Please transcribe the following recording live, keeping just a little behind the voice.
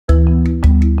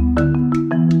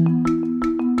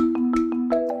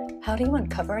do you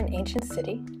uncover an ancient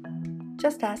city?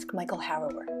 Just ask Michael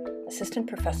Harrower, Assistant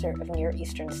Professor of Near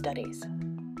Eastern Studies.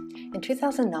 In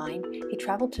 2009, he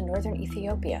traveled to northern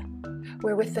Ethiopia,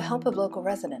 where with the help of local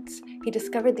residents, he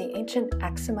discovered the ancient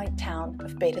Aksumite town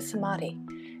of Beita Semati,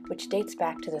 which dates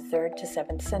back to the 3rd to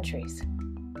 7th centuries.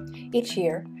 Each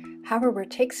year, Harrower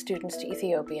takes students to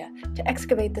Ethiopia to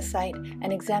excavate the site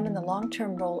and examine the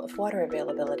long-term role of water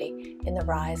availability in the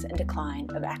rise and decline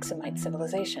of Aksumite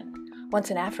civilization. Once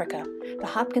in Africa, the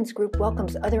Hopkins group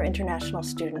welcomes other international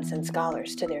students and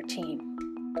scholars to their team.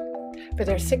 For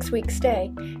their 6-week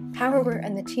stay, Harrower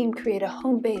and the team create a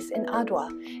home base in Adwa,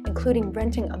 including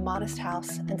renting a modest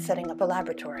house and setting up a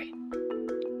laboratory.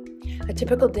 A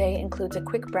typical day includes a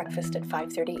quick breakfast at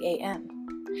 5:30 a.m.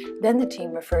 Then the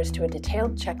team refers to a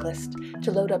detailed checklist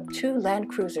to load up 2 Land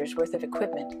Cruisers worth of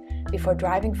equipment before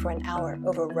driving for an hour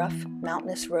over rough,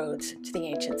 mountainous roads to the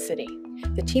ancient city.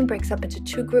 The team breaks up into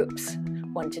 2 groups,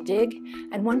 one to dig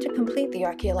and one to complete the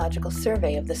archaeological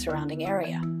survey of the surrounding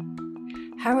area.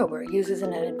 Harrower uses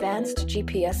an advanced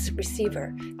GPS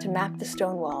receiver to map the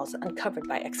stone walls uncovered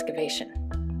by excavation.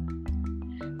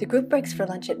 The group breaks for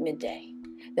lunch at midday.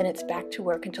 Then it's back to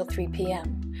work until 3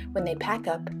 p.m., when they pack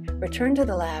up, return to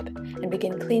the lab, and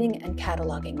begin cleaning and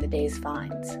cataloging the day's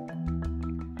finds.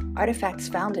 Artifacts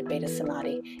found at Beita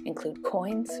Semati include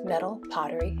coins, metal,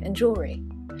 pottery, and jewelry,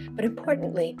 but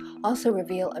importantly, also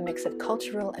reveal a mix of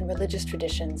cultural and religious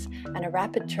traditions and a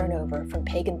rapid turnover from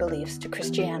pagan beliefs to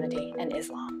Christianity and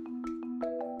Islam.